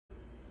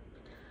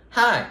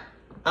Hi,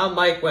 I'm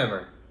Mike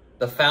Wimmer,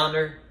 the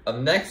founder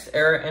of Next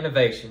Era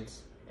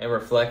Innovations and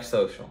Reflect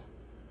Social.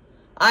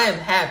 I am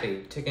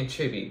happy to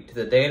contribute to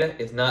the Data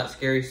is Not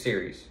Scary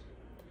series.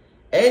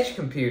 Edge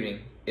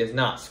computing is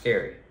not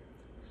scary.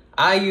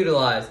 I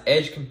utilize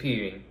edge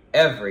computing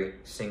every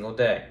single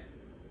day.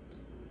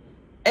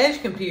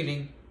 Edge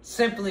computing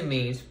simply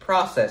means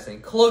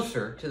processing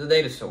closer to the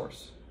data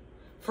source.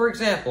 For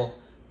example,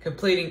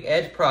 completing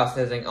edge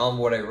processing on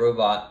board a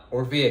robot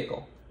or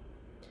vehicle.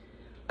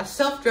 A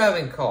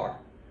self-driving car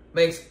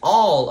makes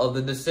all of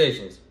the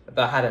decisions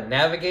about how to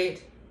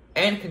navigate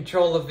and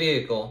control the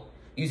vehicle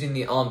using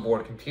the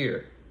onboard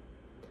computer.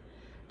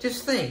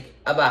 Just think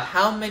about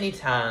how many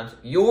times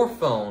your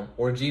phone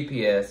or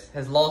GPS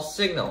has lost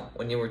signal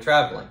when you were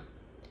traveling.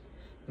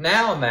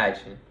 Now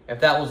imagine if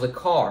that was a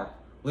car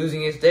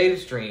losing its data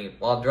stream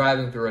while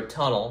driving through a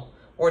tunnel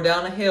or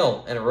down a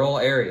hill in a rural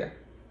area.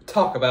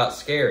 Talk about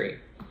scary.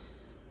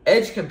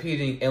 Edge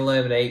computing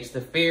eliminates the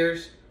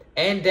fears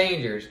and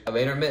dangers of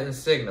intermittent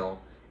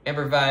signal and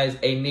provides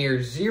a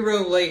near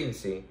zero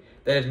latency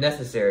that is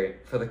necessary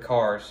for the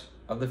cars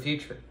of the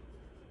future.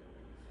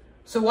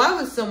 So why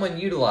would someone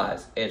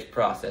utilize edge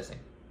processing?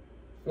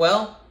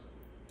 Well,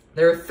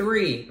 there are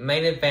three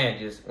main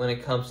advantages when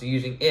it comes to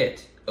using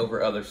it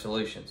over other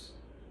solutions.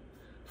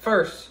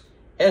 First,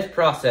 edge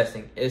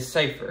processing is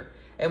safer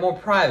and more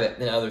private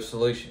than other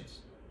solutions.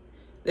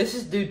 This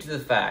is due to the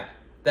fact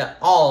that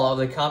all of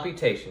the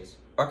computations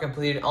are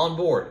completed on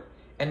board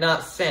and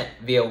not sent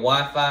via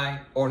Wi-Fi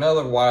or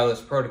another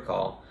wireless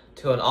protocol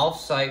to an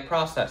off-site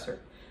processor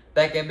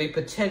that can be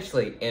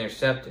potentially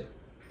intercepted.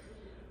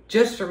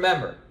 Just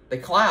remember, the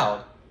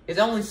cloud is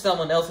only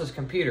someone else's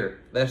computer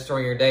that is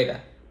storing your data.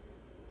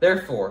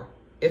 Therefore,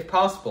 if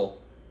possible,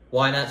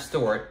 why not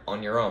store it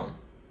on your own?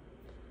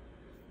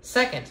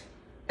 Second,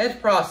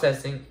 edge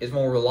processing is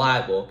more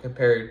reliable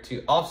compared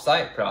to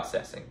off-site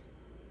processing.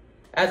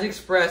 As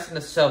expressed in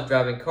the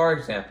self-driving car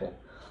example,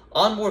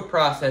 onboard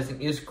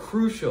processing is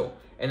crucial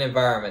in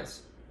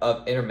environments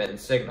of intermittent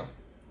signal.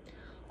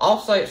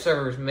 Off-site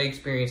servers may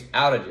experience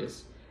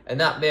outages and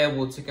not be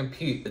able to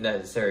compute the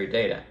necessary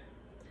data.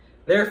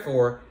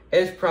 Therefore,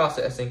 edge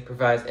processing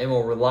provides a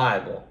more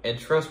reliable and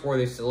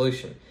trustworthy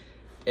solution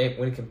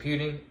when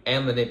computing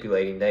and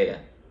manipulating data.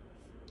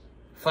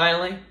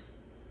 Finally,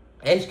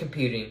 edge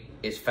computing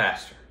is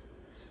faster.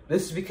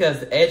 This is because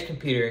the edge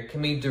computer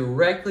can be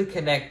directly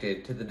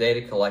connected to the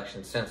data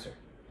collection sensor.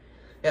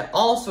 It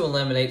also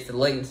eliminates the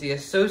latency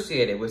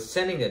associated with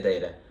sending the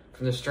data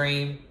from the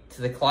stream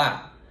to the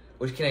cloud,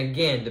 which can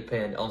again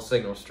depend on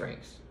signal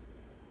strengths.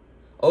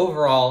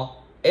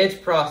 Overall,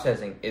 edge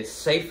processing is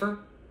safer,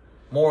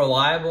 more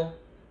reliable,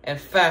 and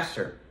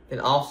faster than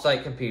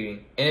off-site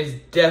computing, and is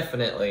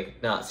definitely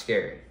not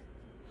scary.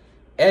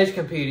 Edge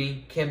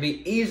computing can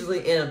be easily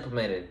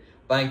implemented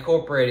by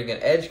incorporating an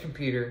edge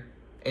computer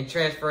and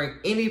transferring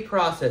any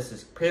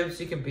processes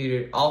previously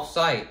computed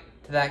off-site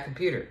to that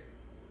computer.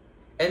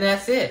 And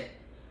that's it.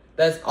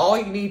 That's all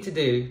you need to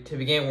do to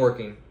begin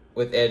working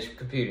with edge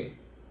computing.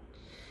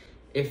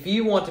 If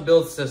you want to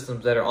build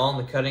systems that are on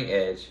the cutting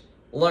edge,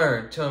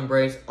 learn to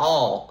embrace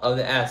all of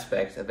the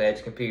aspects of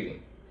edge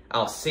computing.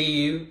 I'll see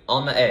you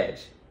on the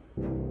edge.